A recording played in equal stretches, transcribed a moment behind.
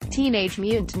Teenage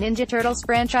Mutant Ninja Turtles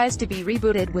franchise to be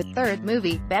rebooted with third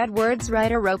movie, Bad Words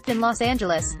writer roped in Los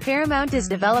Angeles. Paramount is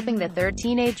developing the third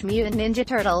Teenage Mutant Ninja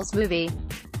Turtles movie.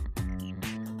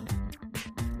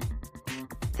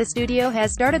 The studio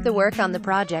has started the work on the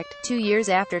project, 2 years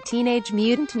after Teenage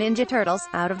Mutant Ninja Turtles: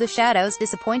 Out of the Shadows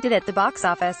disappointed at the box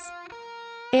office.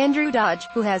 Andrew Dodge,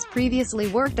 who has previously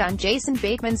worked on Jason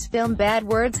Bateman's film Bad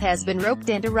Words, has been roped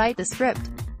in to write the script.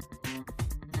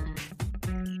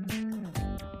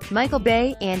 Michael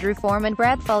Bay, Andrew Form and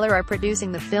Brad Fuller are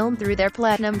producing the film through their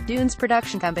Platinum Dunes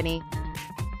production company.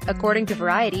 According to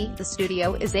Variety, the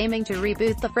studio is aiming to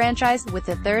reboot the franchise with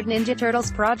the third Ninja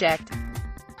Turtles project.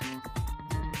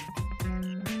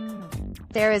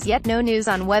 There is yet no news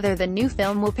on whether the new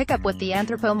film will pick up with the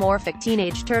anthropomorphic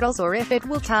Teenage Turtles or if it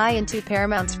will tie into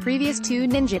Paramount's previous two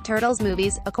Ninja Turtles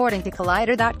movies. According to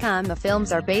Collider.com, the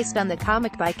films are based on the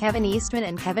comic by Kevin Eastman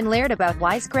and Kevin Laird about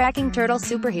wisecracking turtle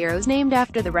superheroes named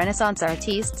after the Renaissance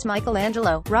artistes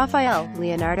Michelangelo, Raphael,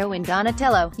 Leonardo and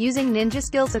Donatello, using ninja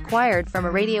skills acquired from a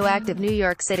radioactive New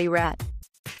York City rat.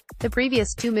 The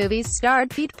previous two movies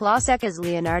starred Pete Plasek as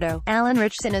Leonardo, Alan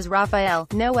Ritchson as Raphael,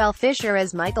 Noel Fisher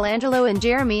as Michelangelo and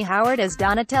Jeremy Howard as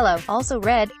Donatello. Also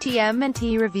read,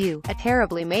 TMNT Review, a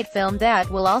terribly made film that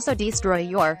will also destroy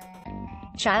your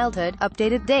childhood.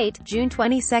 Updated date, June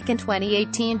 22,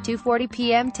 2018, 2:40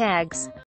 p.m. Tags.